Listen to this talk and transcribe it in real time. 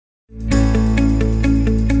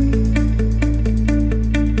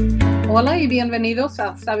Hola y bienvenidos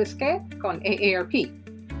a ¿Sabes qué? Con AARP.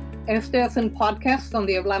 Este es un podcast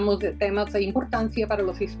donde hablamos de temas de importancia para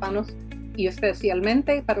los hispanos y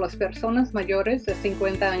especialmente para las personas mayores de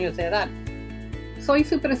 50 años de edad. Soy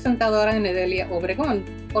su presentadora Nedelia Obregón,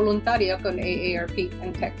 voluntaria con AARP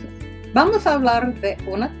en Texas. Vamos a hablar de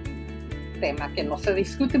un tema que no se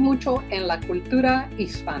discute mucho en la cultura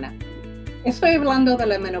hispana. Estoy hablando de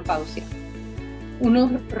la menopausia.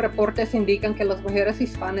 Unos reportes indican que las mujeres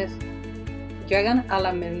hispanas llegan a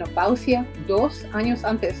la menopausia 2 años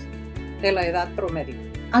antes de la edad promedio.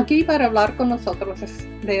 Aquí para hablar con nosotros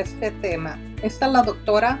de este tema está la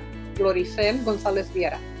doctora Glorisel Gonzalez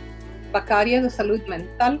Viera, becaria de salud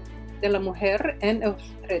mental de la mujer en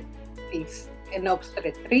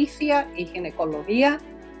obstetricia y ginecología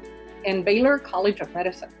en Baylor College of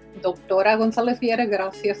Medicine. Doctora González Viera,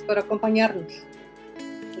 gracias por acompañarnos.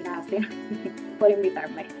 Gracias por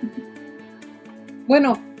invitarme.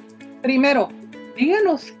 Bueno, primero,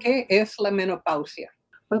 díganos qué es la menopausia.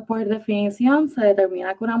 Pues por definición se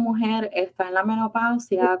determina que una mujer está en la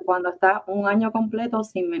menopausia cuando está un año completo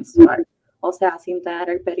sin menstruar, o sea, sin tener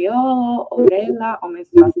el periodo o regla o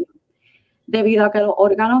menstruación, debido a que los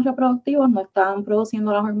órganos reproductivos no están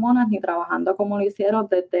produciendo las hormonas ni trabajando como lo hicieron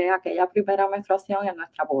desde aquella primera menstruación en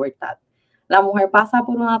nuestra pubertad. La mujer pasa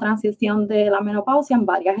por una transición de la menopausia en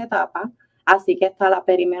varias etapas, así que está la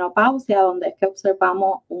perimenopausia, donde es que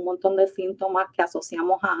observamos un montón de síntomas que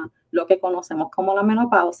asociamos a lo que conocemos como la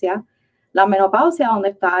menopausia, donde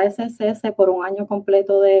está ese cese por un año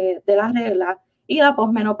completo de la regla, y la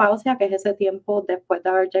posmenopausia, que es ese tiempo después de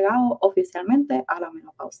haber llegado oficialmente a la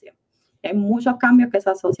menopausia. Hay muchos cambios que se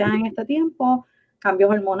asocian en este tiempo, cambios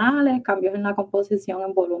hormonales, cambios en la composición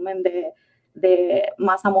en volumen de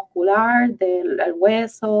masa muscular, del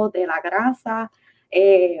hueso, de la grasa.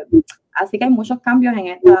 Así que hay muchos cambios en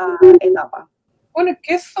esta etapa. Bueno,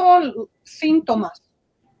 ¿qué son síntomas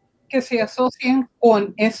que se asocian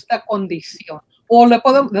con esta condición? ¿O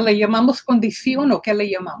le llamamos condición o qué le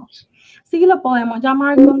llamamos? Sí, lo podemos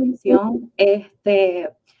llamar condición.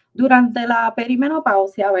 Durante la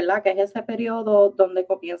perimenopausia, ¿verdad? Que es ese periodo donde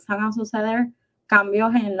comienzan a suceder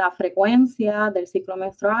cambios en la frecuencia del ciclo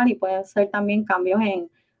menstrual y pueden ser también cambios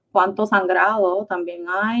en cuánto sangrado también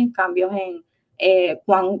hay, cambios en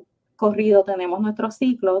cuán corrido tenemos nuestros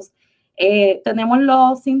ciclos. Tenemos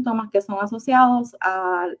los síntomas que son asociados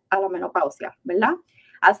a la menopausia, ¿verdad?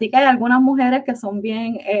 Así que hay algunas mujeres que son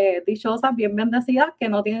bien dichosas, bien bendecidas, que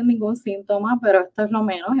no tienen ningún síntoma, pero esto es lo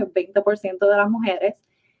menos, el 20% de las mujeres.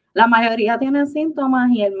 La mayoría tienen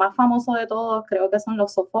síntomas y el más famoso de todos creo que son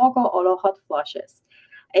los sofocos o los hot flushes.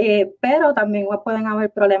 Pero también pueden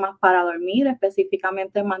haber problemas para dormir,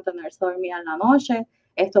 específicamente mantenerse dormida en la noche.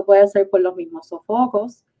 Esto puede ser por los mismos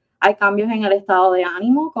sofocos. Hay cambios en el estado de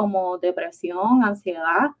ánimo como depresión,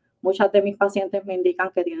 ansiedad. Muchas de mis pacientes me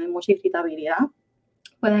indican que tienen mucha irritabilidad.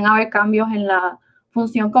 Pueden haber cambios en la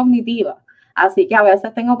función cognitiva. Así que a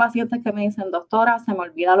veces tengo pacientes que me dicen, doctora, se me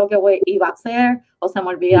olvida lo que iba a hacer o se me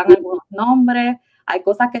olvidan algunos nombres. Hay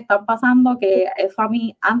cosas que están pasando que eso a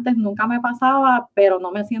mí antes nunca me pasaba, pero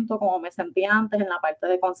no me siento como me sentía antes en la parte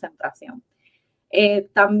de concentración.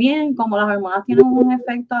 También, como las hormonas tienen un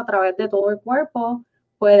efecto a través de todo el cuerpo,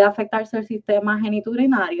 puede afectarse el sistema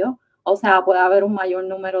genitourinario, o sea, puede haber un mayor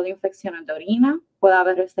número de infecciones de orina, puede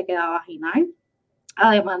haber sequedad vaginal,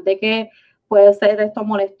 además de que puede ser esto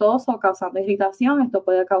molestoso, causando irritación. Esto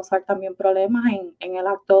puede causar también problemas en el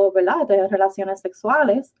acto, ¿verdad?, de tener relaciones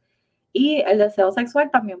sexuales. Y el deseo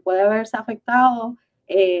sexual también puede verse afectado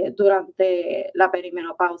durante la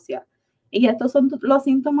perimenopausia. Y estos son los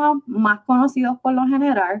síntomas más conocidos por lo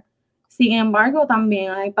general. Sin embargo,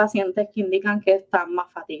 también hay pacientes que indican que están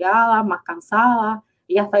más fatigadas, más cansadas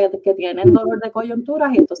y hasta que tienen dolor de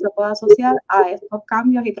coyunturas, y esto se puede asociar a estos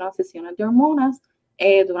cambios y transiciones de hormonas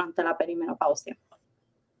durante la perimenopausia.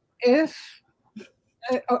 Es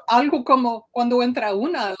algo como cuando entra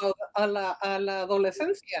una a la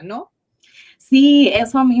adolescencia, ¿no? Sí,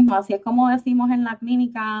 eso mismo, así es como decimos en la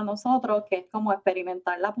clínica nosotros, que es como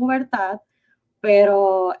experimentar la pubertad,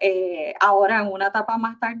 pero ahora en una etapa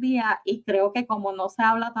más tardía, y creo que como no se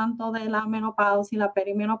habla tanto de la menopausia y la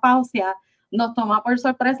perimenopausia, nos toma por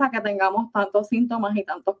sorpresa que tengamos tantos síntomas y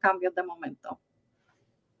tantos cambios de momento.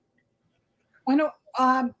 Bueno,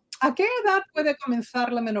 ¿a qué edad puede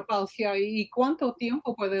comenzar la menopausia y cuánto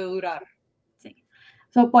tiempo puede durar? Sí.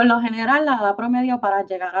 Por lo general, la edad promedio para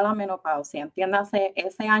llegar a la menopausia, entiéndase,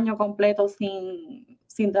 ese año completo sin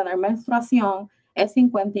tener menstruación, es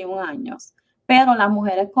 51 años. Pero las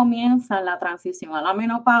mujeres comienzan la transición a la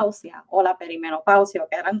menopausia o la perimenopausia,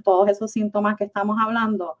 que eran todos esos síntomas que estamos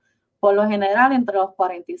hablando, por lo general entre los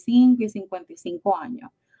 45 y 55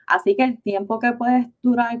 años. Así que el tiempo que puedes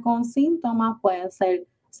durar con síntomas pueden ser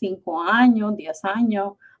 5 años, 10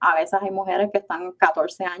 años. A veces hay mujeres que están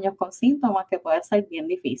 14 años con síntomas, que puede ser bien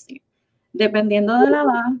difícil. Dependiendo de la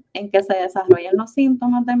edad en que se desarrollen los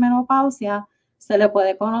síntomas de menopausia, se le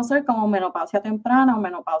puede conocer como menopausia temprana o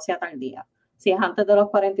menopausia tardía. Si es antes de los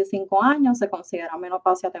 45 años, se considera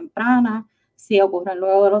menopausia temprana. Si ocurre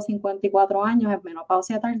luego de los 54 años, es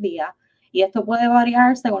menopausia tardía. Y esto puede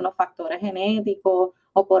variar según los factores genéticos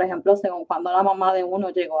o, por ejemplo, según cuando la mamá de uno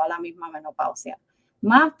llegó a la misma menopausia.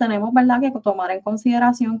 Más tenemos, ¿verdad?, que tomar en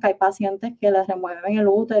consideración que hay pacientes que les remueven el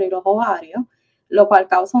útero y los ovarios, lo cual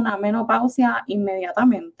causa una menopausia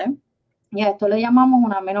inmediatamente. Y a esto le llamamos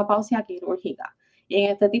una menopausia quirúrgica. Y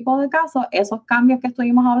en este tipo de casos, esos cambios que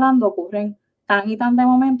estuvimos hablando ocurren tan y tan de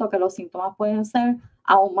momento que los síntomas pueden ser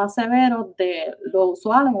aún más severos de lo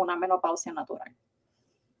usual en una menopausia natural.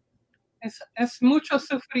 Es mucho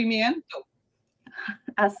sufrimiento.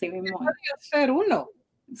 Así mismo. Podría ser uno.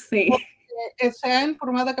 Sí. Porque se ha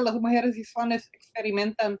informado que las mujeres hispanas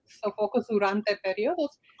experimentan sofocos durante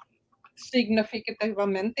periodos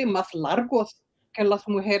significativamente más largos que las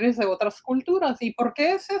mujeres de otras culturas. ¿Y por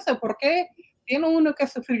qué es eso? ¿Por qué tiene uno que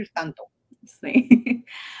sufrir tanto? Sí,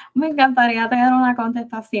 me encantaría tener una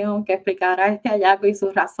contestación que explicara este hallazgo y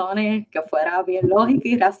sus razones, que fuera bien lógica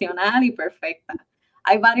y racional y perfecta.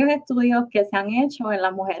 Hay varios estudios que se han hecho en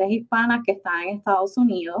las mujeres hispanas que están en Estados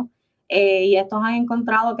Unidos y estos han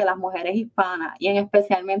encontrado que las mujeres hispanas, y en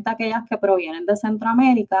especialmente aquellas que provienen de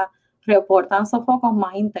Centroamérica, reportan sofocos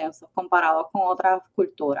más intensos comparados con otras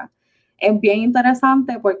culturas. Es bien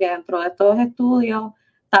interesante porque dentro de estos estudios,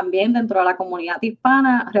 también dentro de la comunidad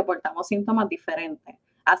hispana reportamos síntomas diferentes.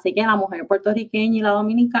 Así que la mujer puertorriqueña y la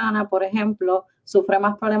dominicana, por ejemplo, sufre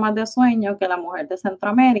más problemas de sueño que la mujer de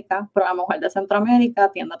Centroamérica, pero la mujer de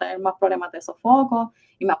Centroamérica tiende a tener más problemas de sofoco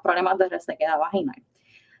y más problemas de resequedad vaginal.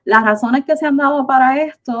 Las razones que se han dado para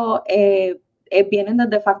esto vienen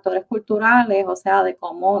desde factores culturales, o sea, de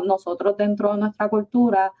cómo nosotros dentro de nuestra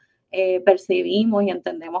cultura percibimos y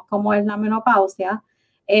entendemos cómo es la menopausia.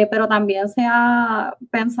 Pero también se ha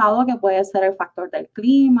pensado que puede ser el factor del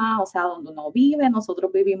clima, o sea, donde uno vive.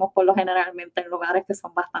 Nosotros vivimos por lo generalmente en lugares que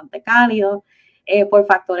son bastante cálidos, por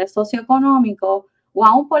factores socioeconómicos o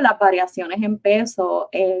aún por las variaciones en peso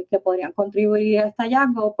que podrían contribuir a este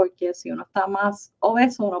hallazgo, porque si uno está más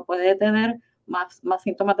obeso, uno puede tener más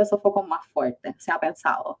síntomas de sofoco más fuertes, se ha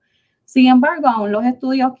pensado. Sin embargo, aún los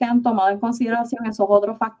estudios que han tomado en consideración esos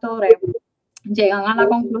otros factores llegan a la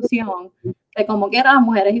conclusión que como quiera las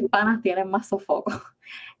mujeres hispanas tienen más sofoco.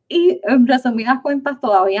 Y en resumidas cuentas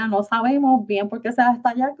todavía no sabemos bien por qué se da este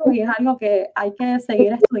hallazgo y es algo que hay que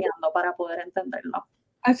seguir estudiando para poder entenderlo.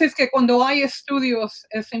 Así es que cuando hay estudios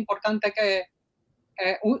es importante que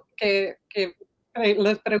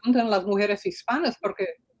les pregunten a las mujeres hispanas porque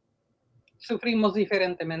sufrimos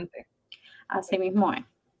diferentemente. Así mismo es.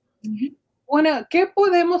 Bueno, ¿qué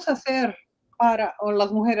podemos hacer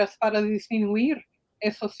las mujeres para disminuir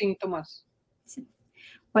esos síntomas? Sí.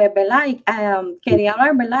 Pues, ¿verdad? Quería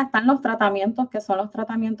hablar, ¿verdad? Están los tratamientos que son los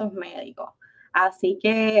tratamientos médicos. Así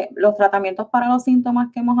que los tratamientos para los síntomas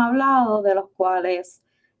que hemos hablado, de los cuales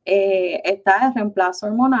está el reemplazo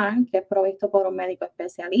hormonal, que es provisto por un médico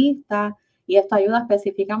especialista, y esto ayuda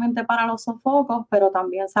específicamente para los sofocos, pero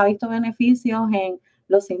también se ha visto beneficios en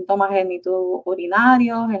los síntomas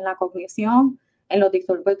genitourinarios, en la cognición, en los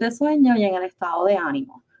disturbios de sueño y en el estado de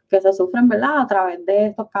ánimo, que se sufren, ¿verdad?, a través de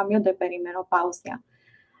estos cambios de perimenopausia.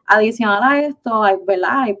 Adicional a esto, hay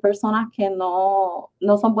personas que no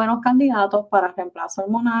son buenos candidatos para reemplazo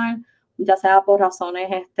hormonal, ya sea por razones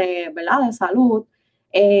 ¿verdad?, de salud,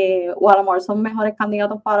 o a lo mejor son mejores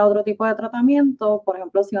candidatos para otro tipo de tratamiento. Por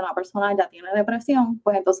ejemplo, si una persona ya tiene depresión,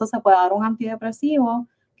 pues entonces se puede dar un antidepresivo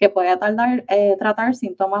que puede tratar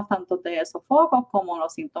síntomas tanto de sofocos como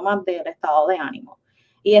los síntomas del estado de ánimo.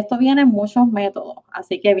 Y esto viene en muchos métodos,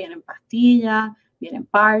 así que vienen pastillas, vienen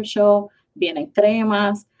parchos, vienen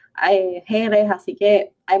cremas, geles, así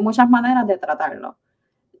que hay muchas maneras de tratarlo.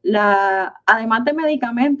 Además de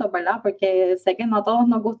medicamentos, ¿verdad? Porque sé que no a todos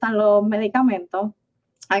nos gustan los medicamentos,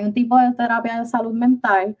 hay un tipo de terapia de salud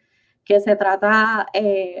mental que se trata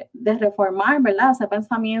de reformar, ¿verdad?, ese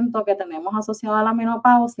pensamiento que tenemos asociado a la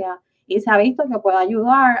menopausia, y se ha visto que puede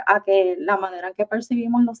ayudar a que la manera en que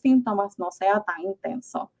percibimos los síntomas no sea tan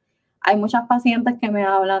intenso. Hay muchas pacientes que me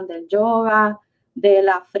hablan del yoga, de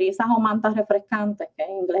las frisas o mantas refrescantes, que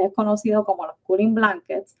en inglés es conocido como los cooling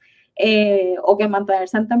blankets, o que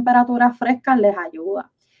mantenerse en temperaturas frescas les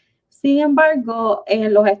ayuda. Sin embargo,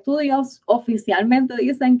 los estudios oficialmente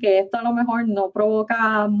dicen que esto a lo mejor no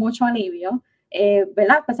provoca mucho alivio,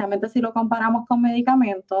 ¿verdad? Especialmente si lo comparamos con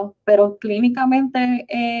medicamentos, pero clínicamente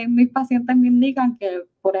mis pacientes me indican que,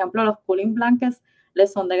 por ejemplo, los cooling blankets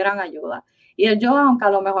les son de gran ayuda. Y el yoga, aunque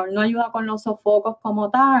a lo mejor no ayuda con los sofocos como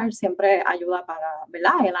tal, siempre ayuda para,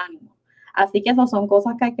 ¿verdad?, el ánimo. Así que esas son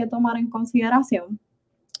cosas que hay que tomar en consideración.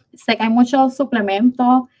 Sé que hay muchos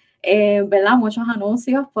suplementos, ¿verdad?, muchos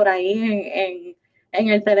anuncios por ahí en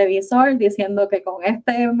el televisor diciendo que con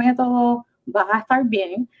este método vas a estar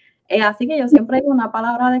bien. Así que yo siempre digo una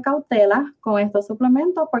palabra de cautela con estos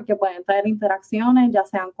suplementos porque pueden tener interacciones, ya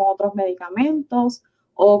sean con otros medicamentos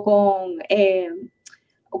o con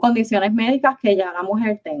condiciones médicas que ya la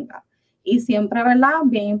mujer tenga. Y siempre, ¿verdad?,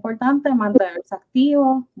 bien importante mantenerse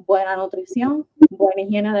activo, buena nutrición, buena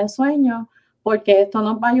higiene de sueño, porque esto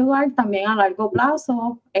nos va a ayudar también a largo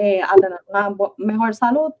plazo a tener una mejor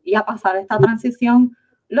salud y a pasar esta transición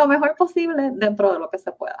lo mejor posible dentro de lo que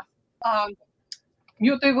se pueda.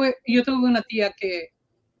 Yo tuve una tía que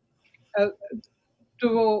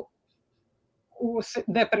tuvo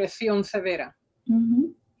depresión severa.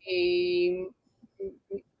 Y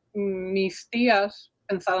mis tías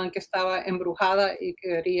pensaban que estaba embrujada y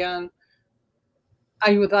querían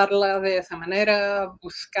ayudarla de esa manera,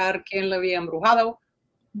 buscar quién la había embrujado,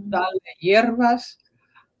 darle hierbas.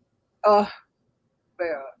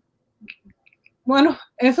 Pero, bueno,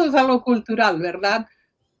 eso es algo cultural, ¿verdad?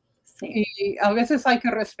 Sí. Y a veces hay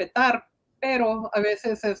que respetar, pero a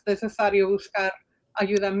veces es necesario buscar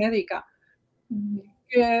ayuda médica.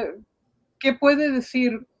 ¿Qué puede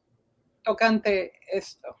decir tocante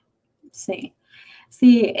esto? Sí.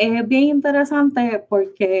 Sí, es bien interesante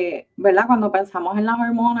porque, ¿verdad? Cuando pensamos en las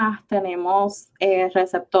hormonas, tenemos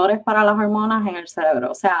receptores para las hormonas en el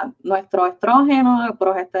cerebro. O sea, nuestro estrógeno, la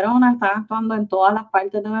progesterona están actuando en todas las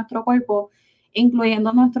partes de nuestro cuerpo,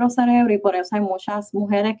 incluyendo nuestro cerebro, y por eso hay muchas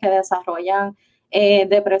mujeres que desarrollan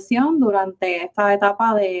depresión durante esta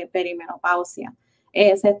etapa de perimenopausia.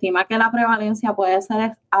 Se estima que la prevalencia puede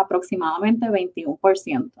ser aproximadamente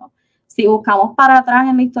 21%. Si buscamos para atrás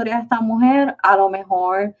en la historia de esta mujer, a lo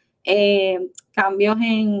mejor cambios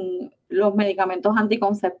en los medicamentos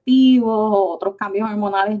anticonceptivos o otros cambios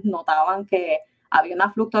hormonales notaban que había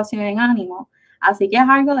una fluctuación en ánimo. Así que es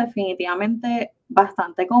algo definitivamente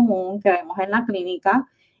bastante común que vemos en la clínica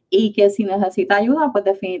y que si necesita ayuda, pues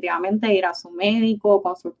definitivamente ir a su médico,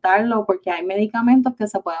 consultarlo, porque hay medicamentos que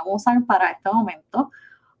se pueden usar para este momento.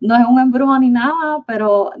 No es un embrujo ni nada,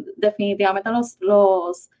 pero definitivamente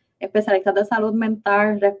los especialistas de salud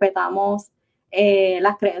mental respetamos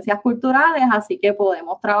las creencias culturales, así que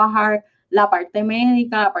podemos trabajar la parte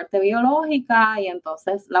médica, la parte biológica, y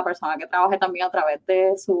entonces la persona que trabaje también a través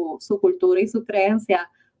de su cultura y su creencia,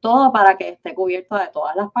 todo para que esté cubierto de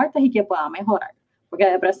todas las partes y que pueda mejorar, porque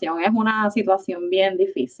depresión es una situación bien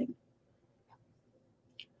difícil.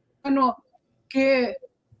 Bueno, ¿qué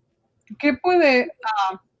puede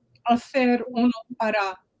hacer uno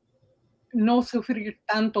para no sufrir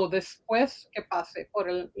tanto después que pase por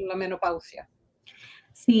la menopausia?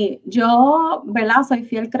 Sí, yo, ¿verdad? Soy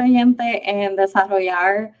fiel creyente en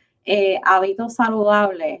desarrollar hábitos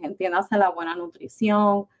saludables, entiéndase la buena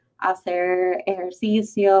nutrición, hacer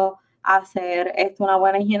ejercicio, hacer una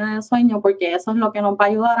buena higiene de sueño, porque eso es lo que nos va a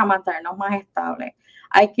ayudar a mantenernos más estables.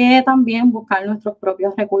 Hay que también buscar nuestros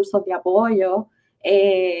propios recursos de apoyo,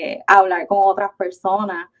 hablar con otras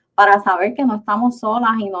personas para saber que no estamos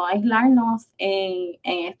solas y no aislarnos en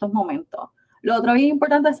estos momentos. Lo otro bien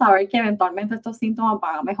importante es saber que eventualmente estos síntomas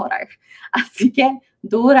van a mejorar. Así que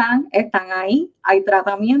duran, están ahí, hay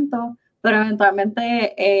tratamiento, pero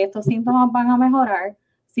eventualmente estos síntomas van a mejorar.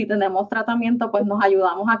 Si tenemos tratamiento, pues nos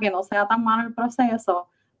ayudamos a que no sea tan malo el proceso,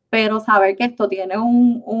 pero saber que esto tiene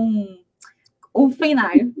un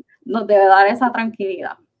final nos debe dar esa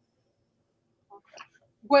tranquilidad.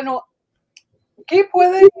 Bueno, ¿qué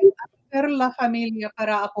puede hacer la familia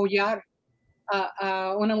para apoyar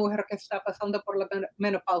a una mujer que está pasando por la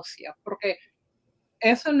menopausia? Porque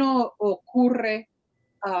eso no ocurre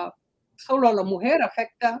solo a la mujer,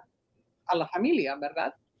 afecta a la familia,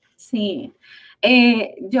 ¿verdad? Sí.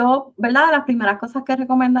 Yo, ¿verdad? Las primeras cosas que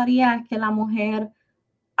recomendaría es que la mujer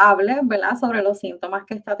hable, ¿verdad?, sobre los síntomas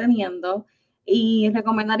que está teniendo, y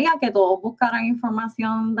recomendaría que todos buscaran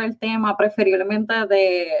información del tema, preferiblemente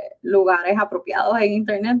de lugares apropiados en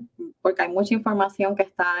internet, porque hay mucha información que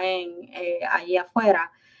está allí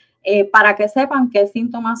afuera, para que sepan qué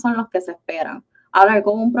síntomas son los que se esperan. Hablar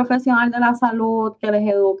con un profesional de la salud que les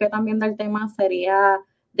eduque también del tema sería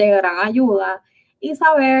de gran ayuda, y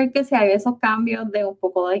saber que si hay esos cambios de un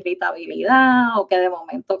poco de irritabilidad o que de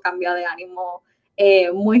momento cambia de ánimo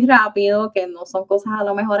muy rápido, que no son cosas a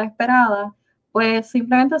lo mejor esperadas, pues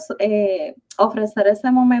simplemente ofrecer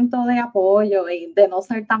ese momento de apoyo y de no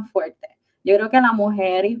ser tan fuerte. Yo creo que la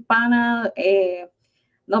mujer hispana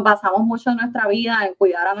nos basamos mucho en nuestra vida en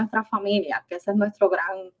cuidar a nuestra familia, que ese es nuestro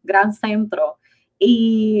gran centro.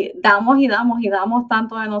 Y damos y damos y damos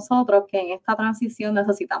tanto de nosotros que en esta transición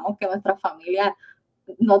necesitamos que nuestra familia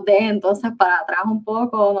nos dé entonces para atrás un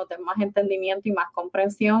poco, nos dé más entendimiento y más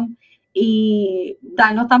comprensión y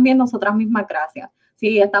darnos también nosotras mismas gracias.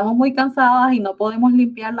 Si estamos muy cansadas y no podemos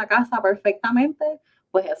limpiar la casa perfectamente,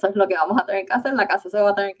 pues eso es lo que vamos a tener que hacer. La casa se va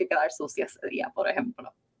a tener que quedar sucia ese día, por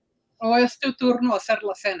ejemplo. O es tu turno hacer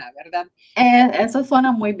la cena, ¿verdad? Eso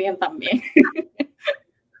suena muy bien también.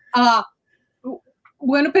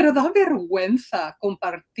 Bueno, pero da vergüenza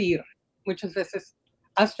compartir muchas veces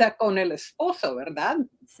hasta con el esposo, ¿verdad?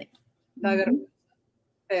 Sí. Da vergüenza.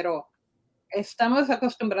 Pero estamos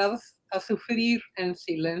acostumbrados a sufrir en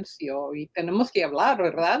silencio y tenemos que hablar,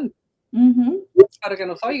 ¿verdad? Para que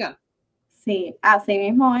nos oigan. Sí, así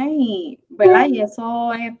mismo es, y, ¿verdad? Y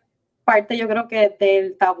eso es parte, yo creo que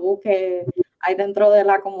del tabú que hay dentro de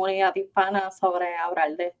la comunidad hispana sobre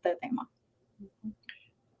hablar de este tema.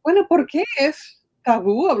 Bueno, ¿por qué es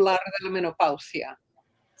tabú hablar de la menopausia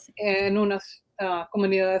Sí. en unas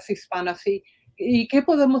comunidades hispanas? ¿Y qué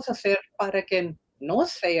podemos hacer para que no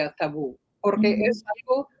sea tabú? Porque es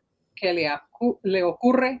algo que le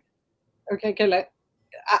ocurre, que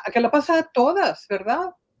le pasa a todas,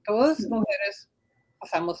 ¿verdad? Todas las mujeres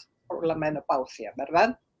pasamos por la menopausia,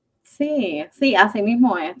 ¿verdad? Sí, sí, así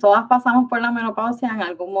mismo es. Todas pasamos por la menopausia en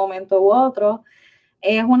algún momento u otro.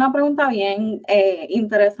 Es una pregunta bien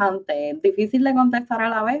interesante, difícil de contestar a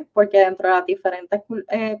la vez, porque dentro de las diferentes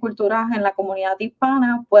culturas en la comunidad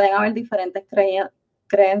hispana pueden haber diferentes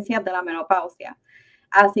creencias de la menopausia.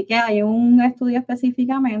 Así que hay un estudio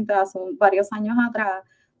específicamente hace varios años atrás,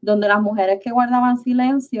 donde las mujeres que guardaban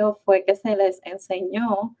silencio fue que se les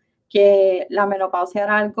enseñó que la menopausia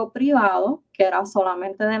era algo privado, que era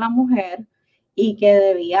solamente de la mujer y que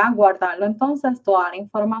debía guardarlo entonces toda la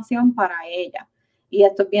información para ella. Y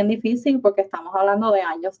esto es bien difícil porque estamos hablando de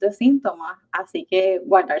años de síntomas, así que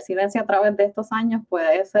guardar silencio a través de estos años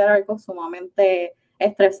puede ser algo sumamente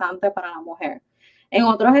estresante para la mujer. En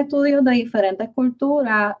otros estudios de diferentes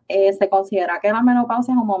culturas se considera que la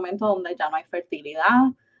menopausia es un momento donde ya no hay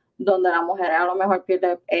fertilidad, donde la mujer a lo mejor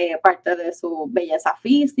pierde parte de su belleza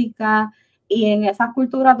física, y en esas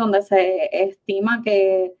culturas donde se estima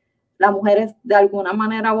que la mujer es de alguna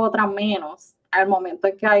manera u otra menos al momento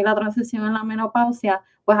en que hay la transición en la menopausia,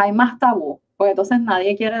 pues hay más tabú, pues entonces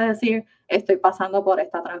nadie quiere decir estoy pasando por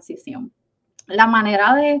esta transición. La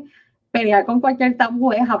manera de pelear con cualquier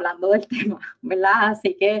tabú es hablando del tema, ¿verdad?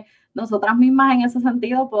 Así que nosotras mismas en ese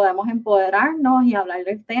sentido podemos empoderarnos y hablar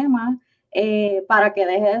del tema para que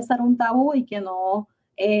deje de ser un tabú y que no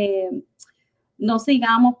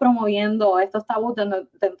sigamos promoviendo estos tabús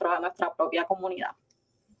dentro de nuestra propia comunidad.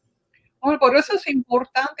 Bueno, por eso es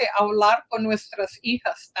importante hablar con nuestras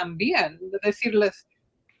hijas también, decirles,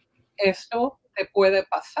 esto te puede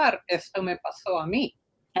pasar, esto me pasó a mí.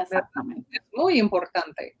 Exactamente. Es muy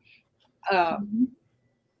importante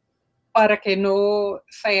para que no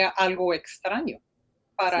sea algo extraño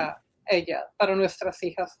para ella, para nuestras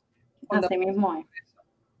hijas. Así mismo es.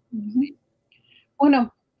 Sí.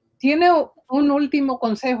 Bueno, ¿tiene un último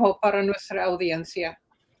consejo para nuestra audiencia?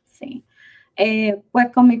 Sí.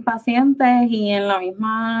 Pues con mis pacientes y en la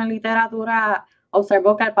misma literatura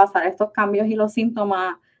observo que al pasar estos cambios y los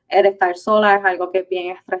síntomas, el estar sola es algo que es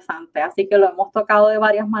bien estresante. Así que lo hemos tocado de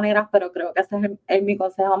varias maneras, pero creo que ese es mi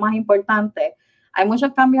consejo más importante. Hay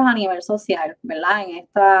muchos cambios a nivel social, ¿verdad? En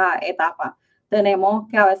esta etapa. Tenemos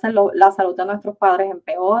que a veces la salud de nuestros padres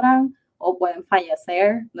empeoran o pueden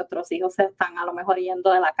fallecer. Nuestros hijos se están a lo mejor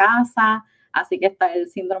yendo de la casa, así que está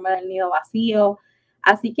el síndrome del nido vacío.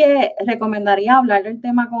 Así que recomendaría hablar del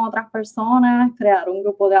tema con otras personas, crear un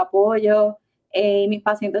grupo de apoyo. Mis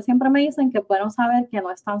pacientes siempre me dicen que pueden saber que no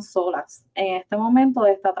están solas en este momento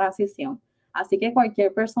de esta transición. Así que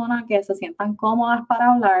cualquier persona que se sientan cómodas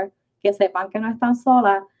para hablar, que sepan que no están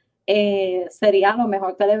solas, sería lo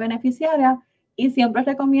mejor que les beneficiaría. Y siempre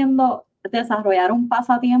recomiendo desarrollar un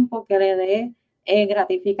pasatiempo que le dé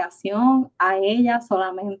gratificación a ella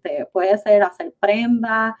solamente. Puede ser hacer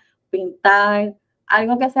prendas, pintar,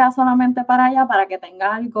 algo que sea solamente para ella, para que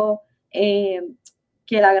tenga algo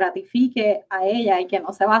que la gratifique a ella y que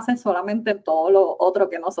no se base solamente en todo lo otro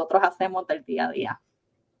que nosotros hacemos del día a día.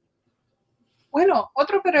 Bueno,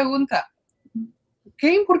 otra pregunta.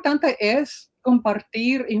 Qué importante es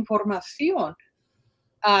compartir información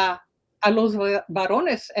a los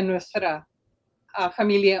varones en nuestra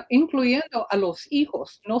familia, incluyendo a los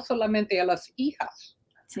hijos, no solamente a las hijas.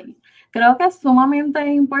 Sí, creo que es sumamente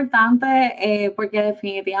importante porque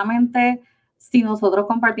definitivamente si nosotros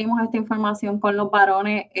compartimos esta información con los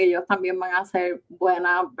varones, ellos también van a ser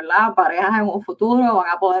buenas, ¿verdad?, parejas en un futuro, van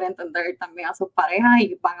a poder entender también a sus parejas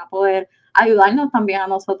y van a poder ayudarnos también a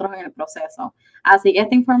nosotros en el proceso. Así que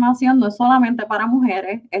esta información no es solamente para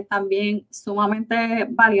mujeres, es también sumamente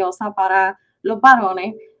valiosa para los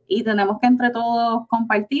varones. Y tenemos que entre todos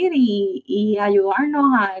compartir y ayudarnos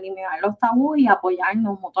a eliminar los tabús y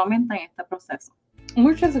apoyarnos mutuamente en este proceso.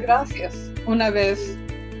 Muchas gracias una vez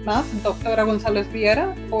más, doctora González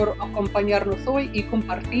Viera, por acompañarnos hoy y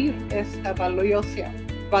compartir esta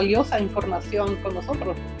valiosa información con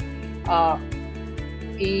nosotros.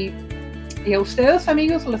 Y a ustedes,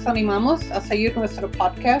 amigos, les animamos a seguir nuestro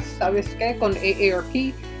podcast, ¿sabes qué?, con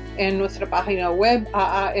AARP en nuestra página web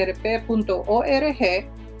aarp.org,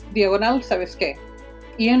 ¿sabes qué?,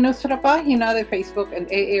 y en nuestra página de Facebook en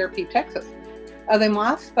AARP Texas.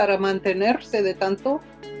 Además, para mantenerse de tanto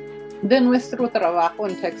de nuestro trabajo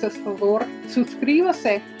en Texas, por favor,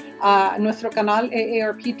 suscríbase a nuestro canal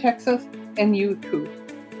AARP Texas en YouTube.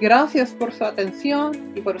 Gracias por su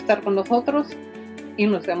atención y por estar con nosotros y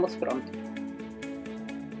nos vemos pronto.